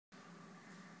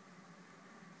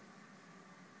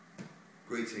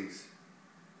Greetings.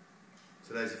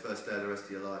 Today's the first day of the rest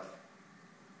of your life.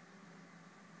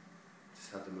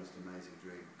 Just had the most amazing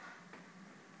dream.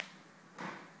 I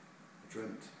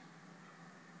dreamt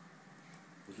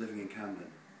I was living in Camden,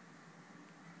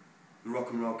 the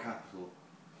rock and roll capital,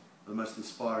 the most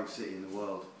inspiring city in the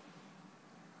world.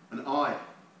 And I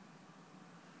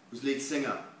was lead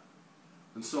singer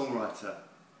and songwriter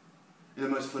in the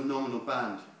most phenomenal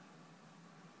band,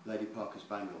 Lady Parker's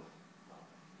Bangle.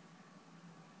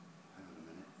 Hang on a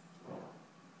minute.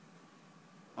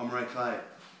 I'm Ray Clay.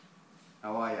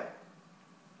 How are you?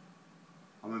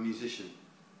 I'm a musician.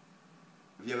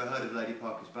 Have you ever heard of Lady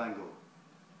Parker's Bangle?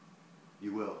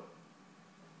 You will.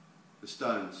 The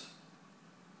Stones,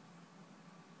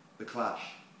 The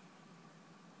Clash,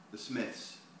 The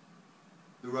Smiths,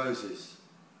 The Roses,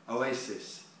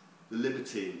 Oasis, The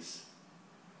Libertines.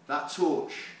 That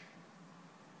torch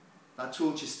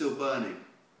is still burning.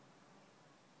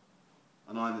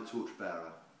 And I'm the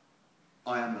torchbearer.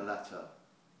 I am the letter.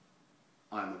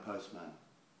 I am the postman.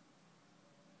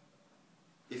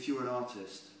 If you're an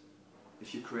artist,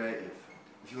 if you're creative,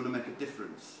 if you want to make a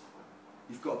difference,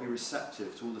 you've got to be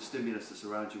receptive to all the stimulus that's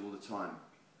around you all the time.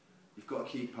 You've got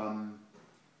to keep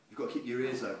your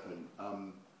ears open.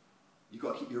 You've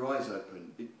got to keep your eyes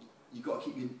open. You've got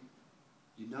to keep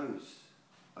your nose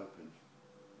open.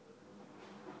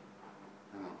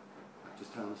 Hang on,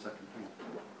 just turn on the second thing.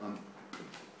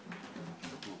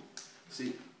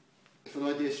 See, if an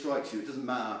idea strikes you, it doesn't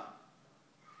matter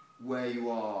where you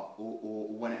are or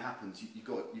when it happens. You've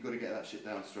got to get that shit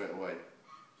down straight away.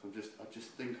 So I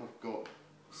just think I've got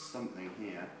something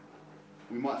here.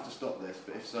 We might have to stop this,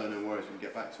 but if so, no worries, we can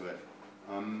get back to it.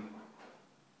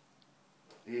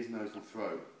 Ears, nose, and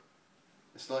throat.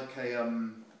 It's like a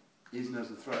ears, nose,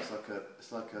 and throat.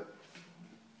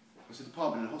 It's a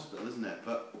department in a hospital, isn't it?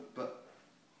 But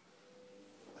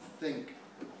I think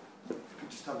we could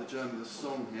just have the germ of the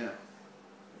song here.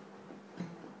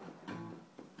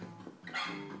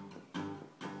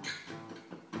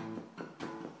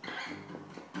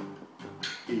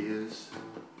 Ears,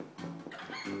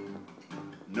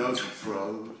 nose and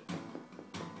throat.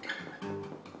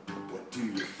 What do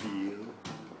you feel?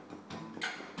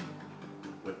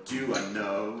 What do I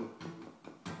know?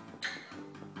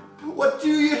 What do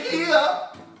you hear?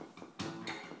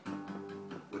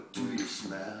 What do you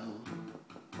smell?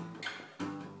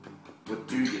 What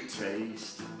do you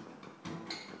taste?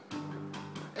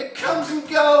 It comes and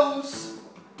goes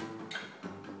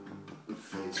and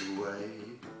fades away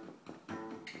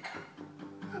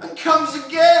and comes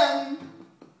again